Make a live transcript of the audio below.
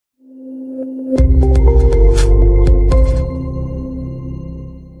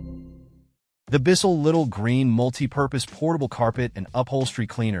The Bissell Little Green Multi-Purpose Portable Carpet and Upholstery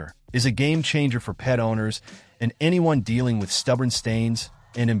Cleaner is a game changer for pet owners and anyone dealing with stubborn stains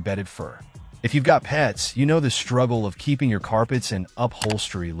and embedded fur. If you've got pets, you know the struggle of keeping your carpets and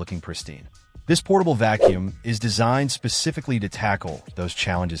upholstery looking pristine. This portable vacuum is designed specifically to tackle those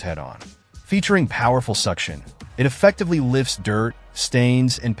challenges head-on. Featuring powerful suction, it effectively lifts dirt,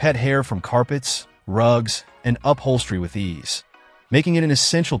 stains, and pet hair from carpets, rugs, and upholstery with ease, making it an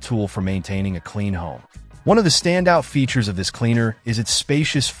essential tool for maintaining a clean home. One of the standout features of this cleaner is its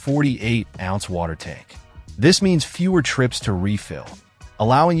spacious 48-ounce water tank. This means fewer trips to refill,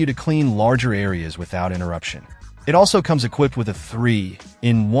 allowing you to clean larger areas without interruption. It also comes equipped with a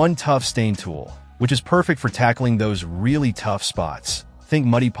 3-in-1 tough stain tool, which is perfect for tackling those really tough spots. Think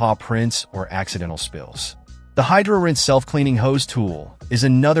muddy paw prints or accidental spills. The HydroRinse self-cleaning hose tool is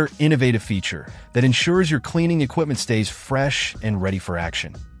another innovative feature that ensures your cleaning equipment stays fresh and ready for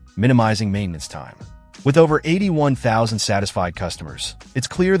action, minimizing maintenance time. With over 81,000 satisfied customers, it's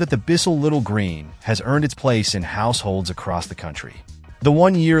clear that the Bissell Little Green has earned its place in households across the country. The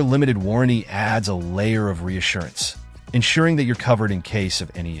 1-year limited warranty adds a layer of reassurance, ensuring that you're covered in case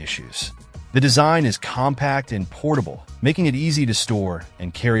of any issues. The design is compact and portable, making it easy to store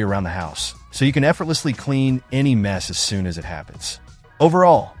and carry around the house, so you can effortlessly clean any mess as soon as it happens.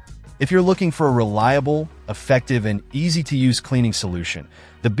 Overall, if you're looking for a reliable, effective, and easy-to-use cleaning solution,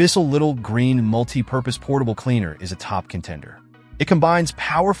 the Bissell Little Green Multi-Purpose Portable Cleaner is a top contender. It combines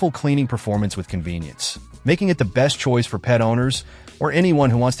powerful cleaning performance with convenience, making it the best choice for pet owners or anyone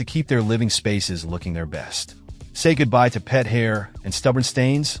who wants to keep their living spaces looking their best. Say goodbye to pet hair and stubborn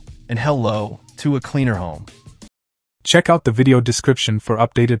stains, and hello to a cleaner home. Check out the video description for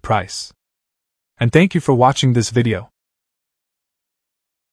updated price. And thank you for watching this video.